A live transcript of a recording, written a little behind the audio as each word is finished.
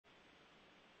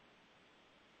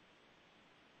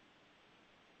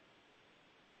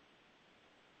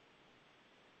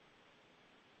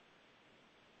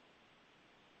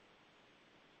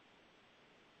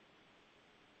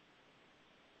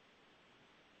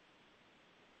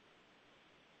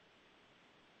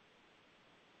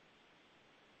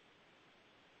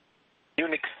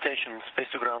Unix station, space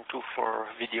to ground 2 for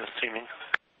video streaming.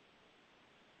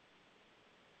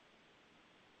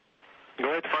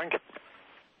 Go ahead, Frank.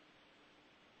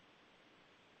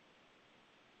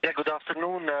 Yeah, good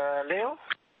afternoon, Leo.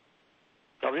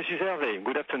 Oh, this is Hervé.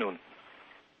 Good afternoon.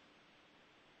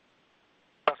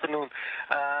 Good afternoon.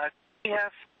 We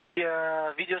have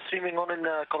the video streaming on in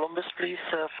Columbus, please,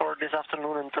 for this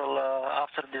afternoon until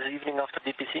after this evening, after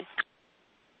DPC.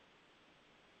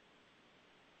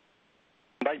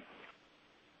 Bye.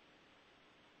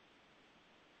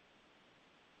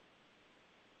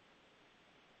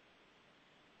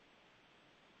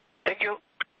 Thank you.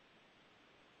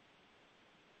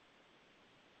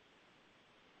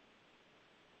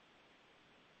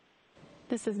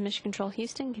 This is Mission Control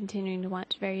Houston, continuing to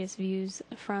watch various views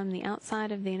from the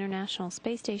outside of the International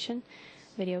Space Station.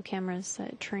 Video cameras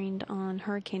trained on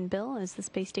Hurricane Bill as the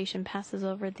space station passes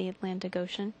over the Atlantic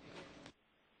Ocean.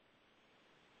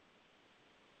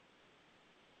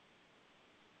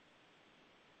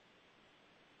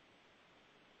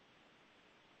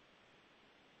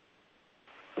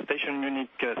 Station unique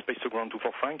space to ground 2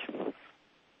 for Frank.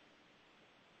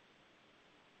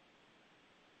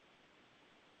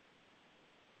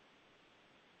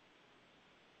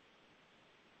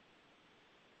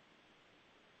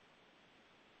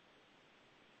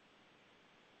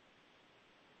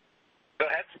 Go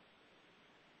ahead.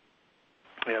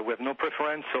 Yeah, we have no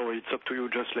preference, so it's up to you.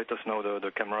 Just let us know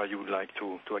the camera you would like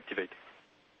to activate.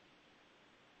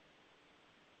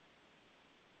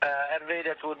 Hervé,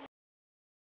 that would